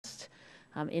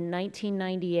In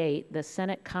 1998, the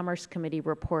Senate Commerce Committee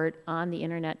report on the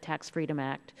Internet Tax Freedom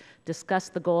Act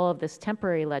discussed the goal of this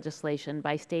temporary legislation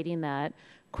by stating that,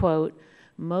 quote,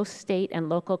 most state and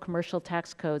local commercial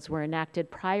tax codes were enacted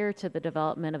prior to the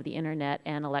development of the Internet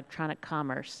and electronic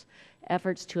commerce.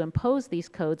 Efforts to impose these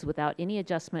codes without any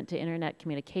adjustment to Internet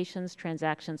communications,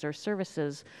 transactions, or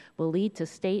services will lead to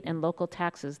state and local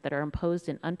taxes that are imposed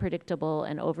in unpredictable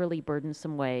and overly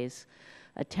burdensome ways.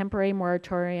 A temporary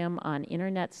moratorium on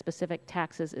Internet-specific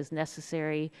taxes is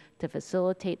necessary to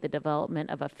facilitate the development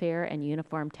of a fair and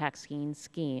uniform taxing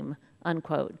scheme,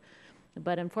 unquote.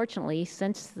 But unfortunately,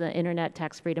 since the Internet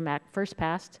Tax Freedom Act first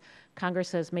passed,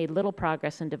 Congress has made little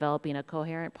progress in developing a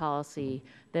coherent policy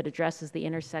that addresses the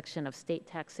intersection of state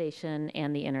taxation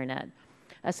and the Internet.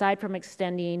 Aside from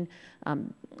extending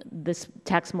this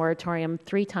tax moratorium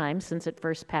 3 times since it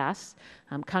first passed,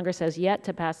 Congress has yet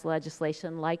to pass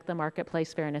legislation like the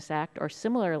Marketplace Fairness Act or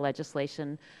similar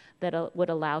legislation that would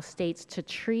allow states to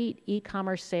treat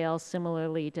e-commerce sales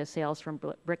similarly to sales from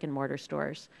brick and mortar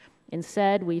stores.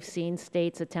 Instead, we've seen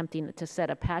states attempting to set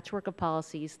a patchwork of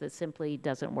policies that simply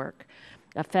doesn't work.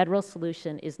 A federal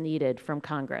solution is needed from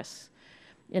Congress.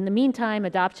 In the meantime,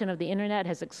 adoption of the Internet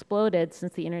has exploded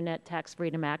since the Internet Tax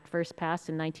Freedom Act first passed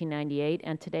in 1998,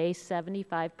 and today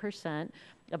 75%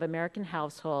 of American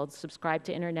households subscribe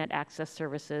to Internet access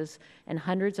services, and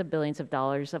hundreds of billions of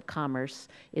dollars of commerce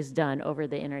is done over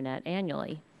the Internet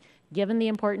annually. Given the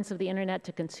importance of the Internet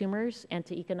to consumers and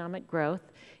to economic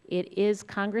growth, it is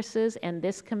Congress's and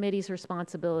this committee's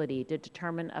responsibility to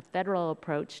determine a federal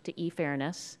approach to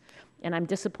e-fairness, and I'm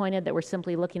disappointed that we're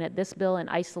simply looking at this bill in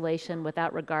isolation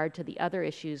without regard to the other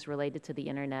issues related to the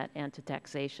Internet and to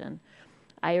taxation.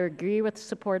 I agree with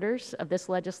supporters of this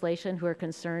legislation who are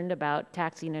concerned about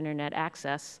taxing Internet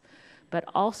access, but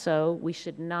also we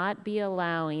should not be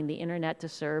allowing the Internet to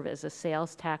serve as a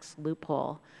sales tax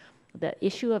loophole. The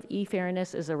issue of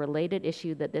e-fairness is a related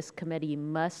issue that this committee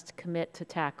must commit to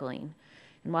tackling.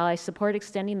 And while I support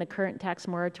extending the current tax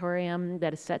moratorium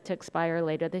that is set to expire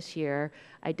later this year,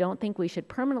 I don't think we should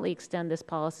permanently extend this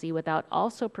policy without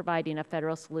also providing a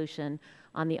federal solution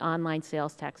on the online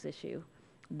sales tax issue.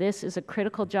 This is a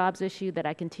critical jobs issue that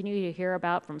I continue to hear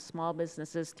about from small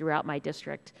businesses throughout my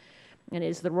district. And it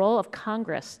is the role of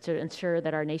Congress to ensure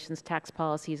that our nation's tax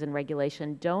policies and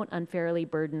regulation don't unfairly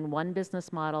burden one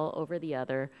business model over the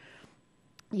other.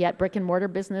 Yet brick and mortar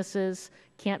businesses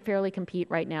can't fairly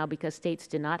compete right now because states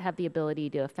do not have the ability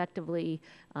to effectively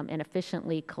and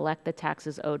efficiently collect the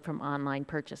taxes owed from online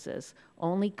purchases.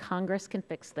 Only Congress can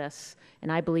fix this, and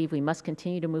I believe we must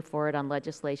continue to move forward on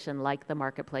legislation like the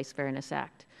Marketplace Fairness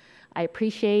Act. I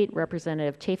appreciate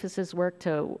Representative Chaffetz's work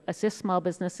to assist small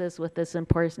businesses with this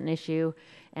important issue,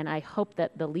 and I hope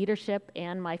that the leadership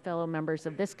and my fellow members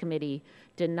of this committee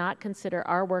did not consider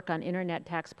our work on Internet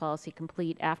tax policy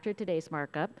complete after today's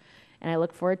markup, and I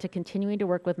look forward to continuing to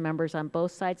work with members on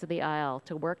both sides of the aisle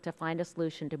to work to find a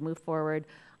solution to move forward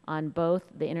on both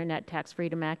the Internet Tax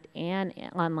Freedom Act and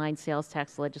online sales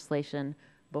tax legislation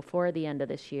before the end of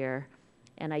this year,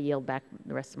 and I yield back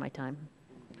the rest of my time.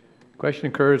 Question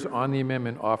occurs on the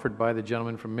amendment offered by the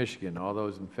gentleman from Michigan. All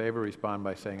those in favor respond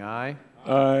by saying aye.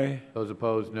 Aye. Those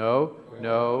opposed, no.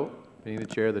 No. Being the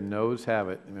chair, the noes have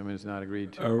it. The amendment is not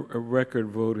agreed to. A record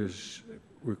vote is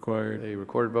required. A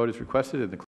recorded vote is requested, and the